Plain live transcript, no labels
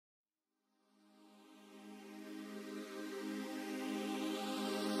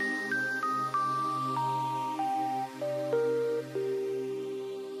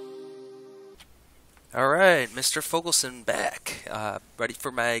Alright, Mr. Fogelson back. Ready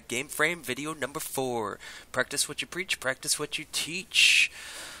for my Gameframe video number 4. Practice what you preach, practice what you teach.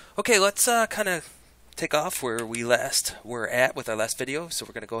 Okay, let's kind of take off where we last were at with our last video. So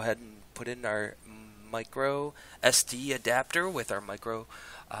we're going to go ahead and put in our micro SD adapter with our micro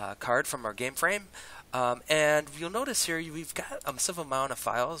card from our Gameframe. And you'll notice here we've got a massive amount of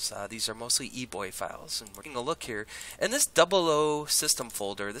files. These are mostly eBoy files. And we're taking a look here. And this 00 system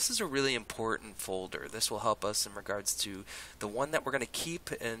folder, this is a really important folder. This will help us in regards to the one that we're going to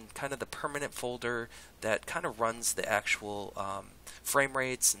keep in kind of the permanent folder that kind of runs the actual frame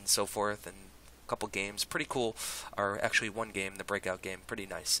rates and so forth, and a couple games. Pretty cool. Or actually one game, the breakout game. Pretty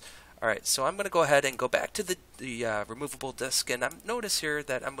nice. Alright, so I'm going to go ahead and go back to the removable disk, and notice here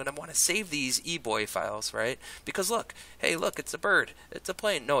that I'm going to want to save these eBoy files, right? Because look, hey, look, it's a bird. It's a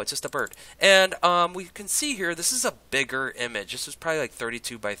plane. No, it's just a bird. And we can see here, this is a bigger image. This is probably like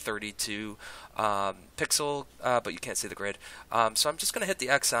 32 by 32 pixel, but you can't see the grid. So I'm just going to hit the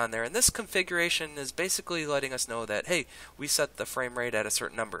X on there, and this configuration is basically letting us know that, hey, we set the frame rate at a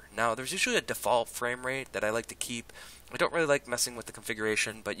certain number. Now, there's usually a default frame rate that I like to keep. I don't really like messing with the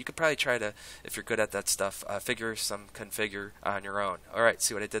configuration, but you could probably try to, if you're good at that stuff, figure some configure on your own. Alright,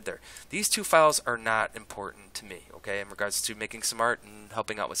 see what I did there. These two files are not important to me, okay, in regards to making some art and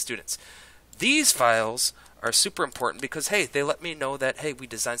helping out with students. These files are super important because, hey, they let me know that, hey, we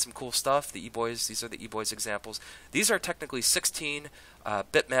designed some cool stuff. The eBoys, these are the eBoys examples. These are technically 16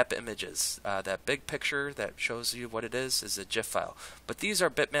 bitmap images. That big picture that shows you what it is a GIF file. But these are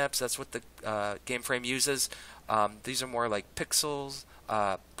bitmaps. That's what the Gameframe uses. These are more like pixels,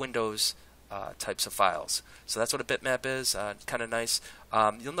 Windows types of files. So that's what a bitmap is. Kind of nice.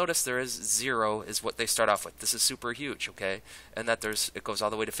 You'll notice there is 0 is what they start off with. This is super huge, okay? And that it goes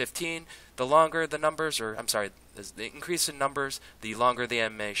all the way to 15. The longer the numbers, or I'm sorry, the increase in numbers, the longer the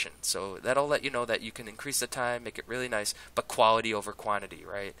animation. So that'll let you know that you can increase the time, make it really nice, but quality over quantity,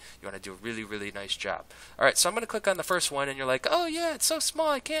 right? You want to do a really, really nice job. All right, so I'm going to click on the first one, and you're like, oh yeah, it's so small,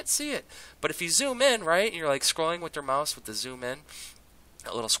 I can't see it. But if you zoom in, right, and you're like scrolling with your mouse with the zoom in,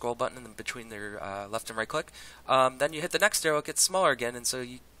 a little scroll button in between their left and right click, then you hit the next arrow, it gets smaller again, and so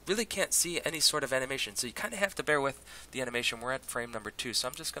you really can't see any sort of animation. So you kind of have to bear with the animation. We're at frame number 2, so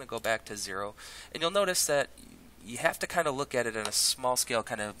I'm just going to go back to 0. And you'll notice that you have to kind of look at it on a small scale,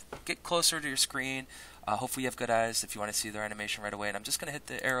 kind of get closer to your screen. Hopefully you have good eyes if you want to see their animation right away. And I'm just going to hit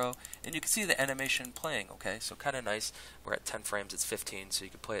the arrow, and you can see the animation playing, okay? So kind of nice. We're at 10 frames, it's 15, so you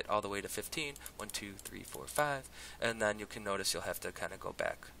can play it all the way to 15. 1, 2, 3, 4, 5. And then you can notice you'll have to kind of go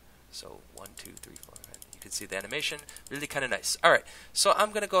back. So 1, 2, 3, 4, 5. You can see the animation, really kind of nice. Alright, so I'm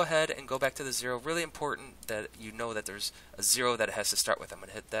going to go ahead and go back to the 0. Really important that you know that there's a 0 that it has to start with. I'm going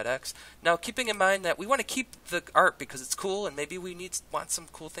to hit that X. Now, keeping in mind that we want to keep the art because it's cool, and maybe we want some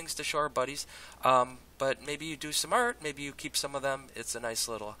cool things to show our buddies. But maybe you do some art, maybe you keep some of them. It's a nice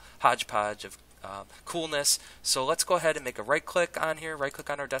little hodgepodge of coolness. So let's go ahead and make a right click on here, right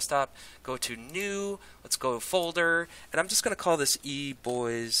click on our desktop, go to new, let's go to folder, and I'm just going to call this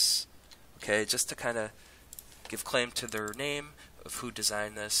eBoys, okay, just to kind of give claim to their name of who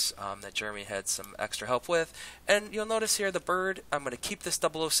designed this, that Jeremy had some extra help with. And you'll notice here the bird, I'm going to keep this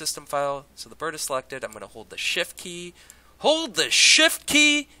 00 system file, so the bird is selected. I'm going to hold the shift key,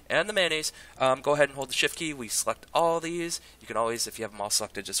 and the mayonnaise. Go ahead and hold the shift key. We select all these. You can always, if you have them all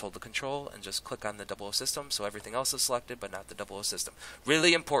selected, just hold the control and just click on the 00 system, so everything else is selected, but not the 00 system.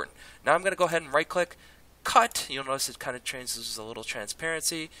 Really important. Now I'm going to go ahead and right click, cut. You'll notice it kind of changes a little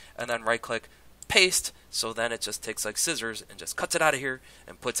transparency, and then right click, paste, so then it just takes like scissors and just cuts it out of here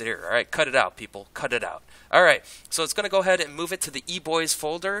and puts it here. Alright, cut it out, people. Cut it out. Alright, so it's going to go ahead and move it to the eBoys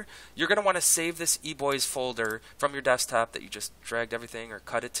folder. You're going to want to save this eBoys folder from your desktop that you just dragged everything or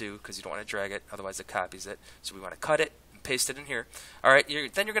cut it to, because you don't want to drag it, otherwise it copies it. So we want to cut it and paste it in here. Alright,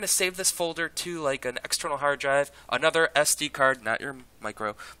 then you're going to save this folder to like an external hard drive, another SD card, not your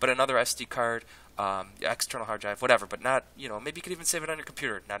micro, but another SD card, external hard drive, whatever, but not, maybe you could even save it on your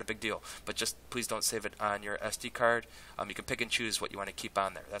computer, not a big deal, but just please don't save it on your SD card. You can pick and choose what you want to keep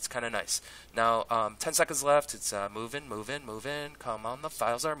on there. That's kind of nice. Now, 10 seconds left. It's moving. Come on, the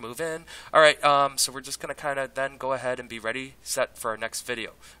files are moving. Alright, so we're just going to kind of then go ahead and be ready, set for our next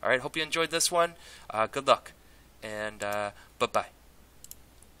video. Alright, hope you enjoyed this one. Good luck, and bye-bye.